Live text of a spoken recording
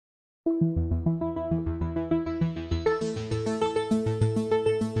All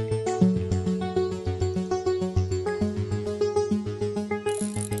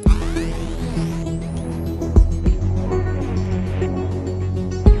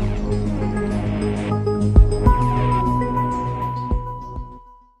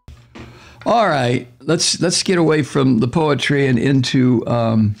right, let's get away from the poetry and into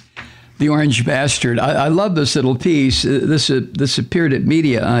the Orange Bastard. I love this little piece. This appeared at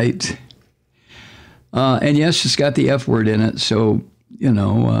Mediaite, and yes, it's got the F word in it. So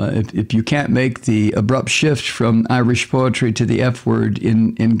if you can't make the abrupt shift from Irish poetry to the F word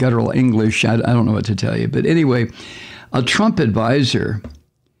in guttural English, I don't know what to tell you. But anyway, a Trump advisor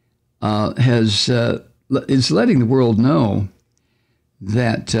is letting the world know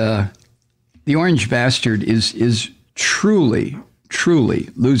that. The Orange Bastard is truly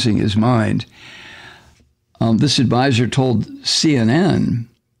losing his mind. This advisor told CNN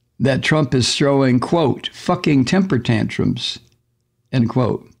that Trump is throwing, quote, fucking temper tantrums, end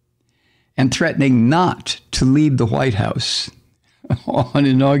quote, and threatening not to leave the White House on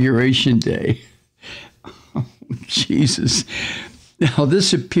Inauguration Day. Oh, Jesus. Now,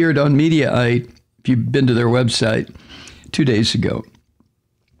 this appeared on Mediaite, if you've been to their website, 2 days ago.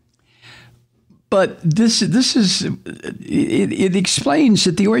 But this is, it explains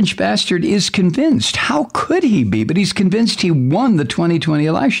that the Orange Bastard is convinced. How could he be? But he's convinced he won the 2020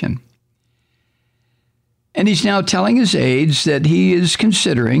 election. And he's now telling his aides that he is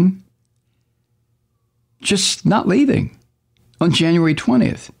considering just not leaving on January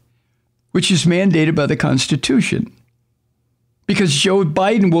 20th, which is mandated by the Constitution, because Joe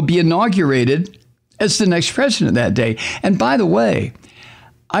Biden will be inaugurated as the next president that day. And by the way,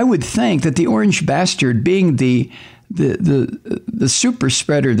 I would think that the Orange Bastard, being the super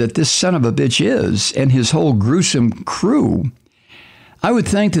spreader that this son of a bitch is, and his whole gruesome crew, I would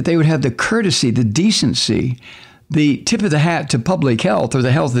think that they would have the courtesy, the decency, the tip of the hat to public health or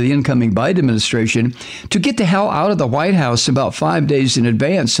the health of the incoming Biden administration to get the hell out of the White House about 5 days in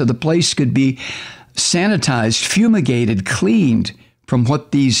advance so the place could be sanitized, fumigated, cleaned from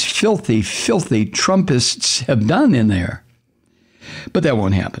what these filthy Trumpists have done in there. But that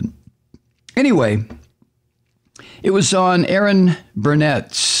won't happen. Anyway, it was on Erin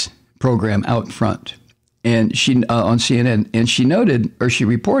Burnett's program Out Front, and she on CNN, and she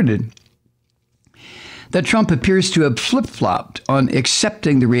reported that Trump appears to have flip-flopped on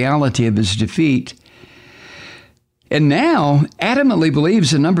accepting the reality of his defeat, and now adamantly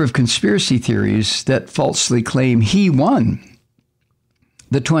believes a number of conspiracy theories that falsely claim he won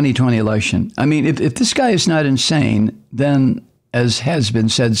the 2020 election. I mean, if this guy is not insane, then, as has been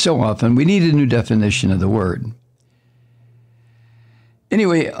said so often, we need a new definition of the word.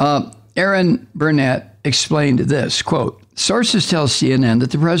 Anyway, Erin Burnett explained this, quote, sources tell CNN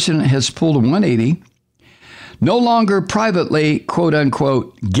that the president has pulled a 180, no longer privately, quote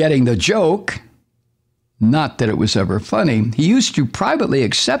unquote, getting the joke. Not that it was ever funny. He used to privately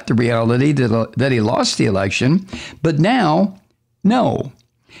accept the reality that he lost the election, but now, no.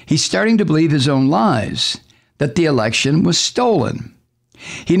 He's starting to believe his own lies, that the election was stolen.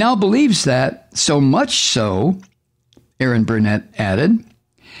 He now believes that, so much so, Erin Burnett added,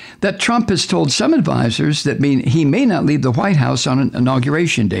 that Trump has told some advisors that he may not leave the White House on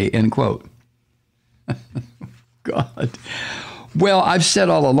Inauguration Day, end quote. God. Well, I've said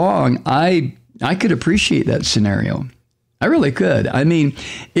all along, I could appreciate that scenario. I really could. I mean,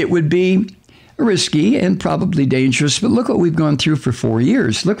 it would be risky and probably dangerous, but look what we've gone through for 4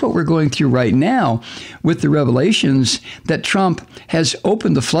 years. Look what we're going through right now with the revelations that Trump has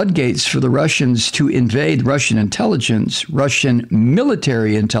opened the floodgates for the Russians to invade Russian intelligence, Russian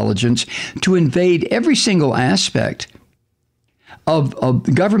military intelligence, to invade every single aspect of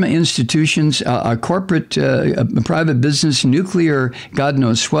government institutions, corporate, private business, nuclear, God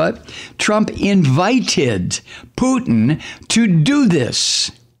knows what. Trump invited Putin to do this.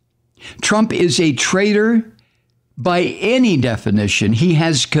 Trump is a traitor by any definition. He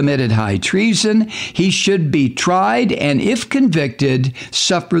has committed high treason. He should be tried and, if convicted,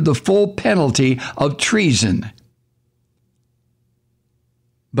 suffer the full penalty of treason.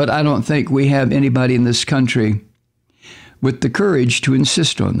 But I don't think we have anybody in this country with the courage to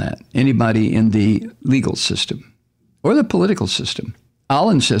insist on that. Anybody in the legal system or the political system.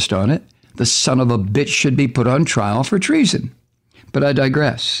 I'll insist on it. The son of a bitch should be put on trial for treason. But I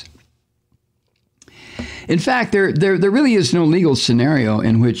digress. In fact, there really is no legal scenario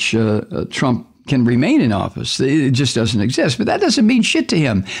in which Trump can remain in office. It just doesn't exist. But that doesn't mean shit to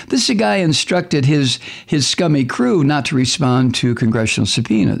him. This is a guy instructed his scummy crew not to respond to congressional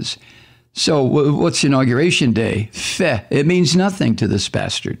subpoenas. So what's Inauguration Day? Feh. It means nothing to this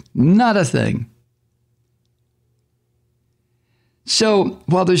bastard. Not a thing. So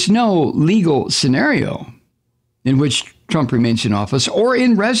while there's no legal scenario in which Trump remains in office or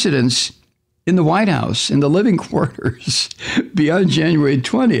in residence in the White House, in the living quarters beyond January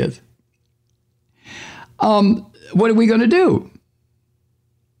 20th, what are we going to do?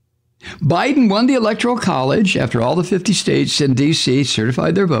 Biden won the Electoral College after all the 50 states and D.C.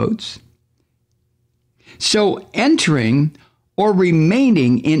 certified their votes. So entering or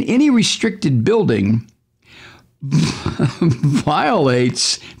remaining in any restricted building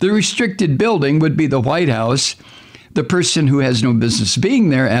violates the restricted building would be the White House. The person who has no business being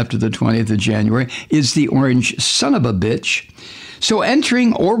there after the 20th of January is the orange son of a bitch. So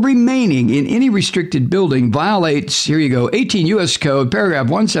entering or remaining in any restricted building violates, here you go, 18 U.S. Code, paragraph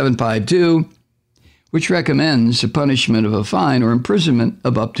 1752, which recommends a punishment of a fine or imprisonment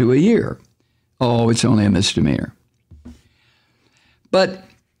of up to a year. Oh, it's only a misdemeanor. But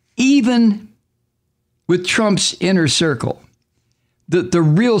even with Trump's inner circle, the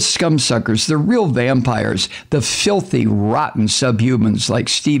real scumsuckers, the real vampires, the filthy, rotten subhumans like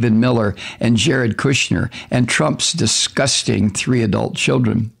Stephen Miller and Jared Kushner and Trump's disgusting 3 adult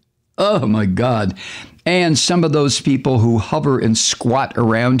children. Oh, my God. And some of those people who hover and squat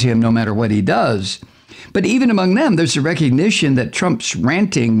around him no matter what he does. But even among them, there's a recognition that Trump's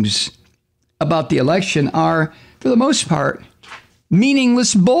rantings about the election are, for the most part,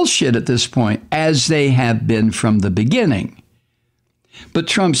 meaningless bullshit at this point, as they have been from the beginning. But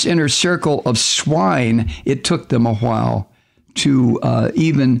Trump's inner circle of swine, it took them a while to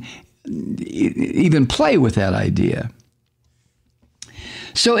even play with that idea.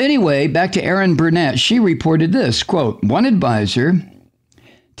 So anyway, back to Erin Burnett. She reported this, quote, one advisor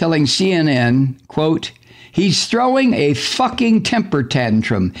telling CNN, quote, he's throwing a fucking temper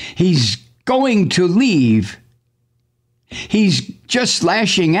tantrum. He's going to leave. He's just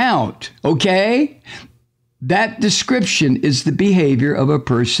lashing out, okay? That description is the behavior of a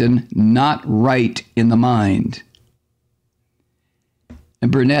person not right in the mind.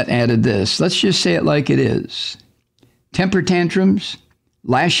 And Burnett added this. Let's just say it like it is. Temper tantrums,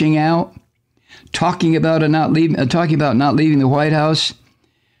 lashing out, talking about not leaving the White House.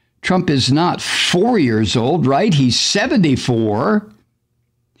 Trump is not 4 years old, right? He's 74.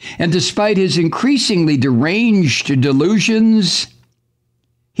 And despite his increasingly deranged delusions,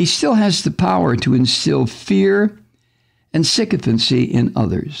 he still has the power to instill fear and sycophancy in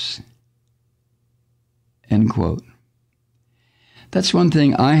others. End quote. That's one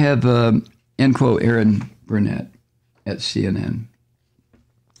thing I have, end quote, Erin Burnett at CNN.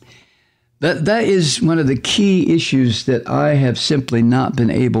 That is one of the key issues that I have simply not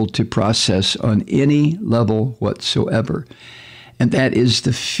been able to process on any level whatsoever. And that is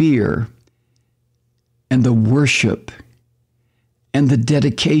the fear and the worship and the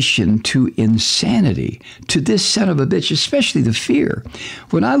dedication to insanity, to this son of a bitch, especially the fear.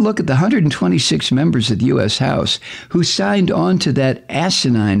 When I look at the 126 members of the U.S. House who signed on to that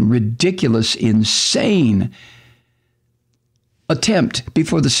asinine, ridiculous, insane attempt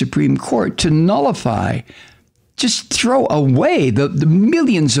before the Supreme Court to nullify, just throw away the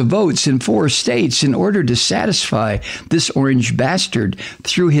millions of votes in 4 states in order to satisfy this orange bastard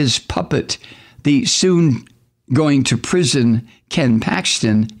through his puppet, the soon going to prison Ken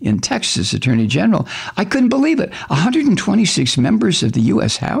Paxton in Texas, Attorney General. I couldn't believe it. 126 members of the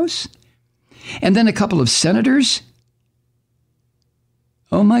U.S. House? And then a couple of senators?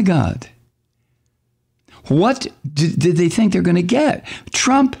 Oh, my God. What did they think they're going to get?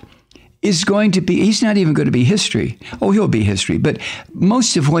 Trump is going to be, he's not even going to be history. Oh, he'll be history. But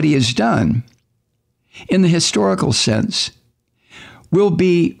most of what he has done in the historical sense will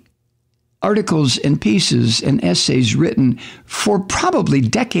be articles and pieces and essays written for probably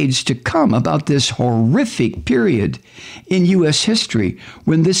decades to come about this horrific period in U.S. history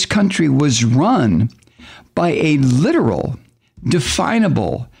when this country was run by a literal,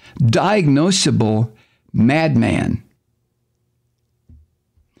 definable, diagnosable madman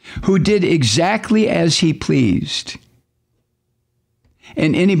who did exactly as he pleased.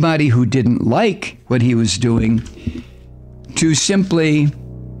 And anybody who didn't like what he was doing, to simply,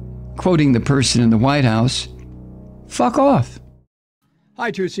 quoting the person in the White House, fuck off. Hi,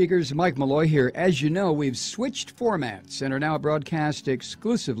 Truth Seekers. Mike Malloy here. As you know, we've switched formats and are now broadcast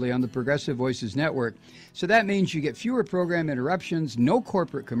exclusively on the Progressive Voices Network. So that means you get fewer program interruptions, no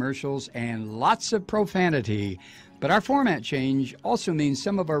corporate commercials, and lots of profanity. But our format change also means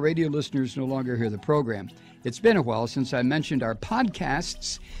some of our radio listeners no longer hear the program. It's been a while since I mentioned our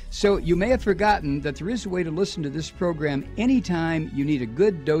podcasts, so you may have forgotten that there is a way to listen to this program anytime you need a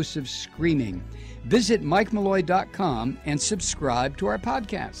good dose of screaming. Visit MikeMalloy.com and subscribe to our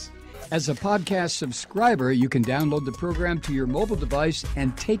podcasts. As a podcast subscriber, you can download the program to your mobile device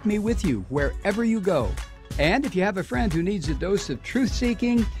and take me with you wherever you go. And if you have a friend who needs a dose of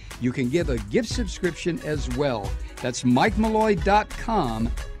truth-seeking, you can give a gift subscription as well. That's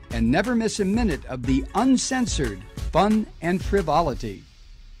MikeMalloy.com, and never miss a minute of the uncensored fun and frivolity.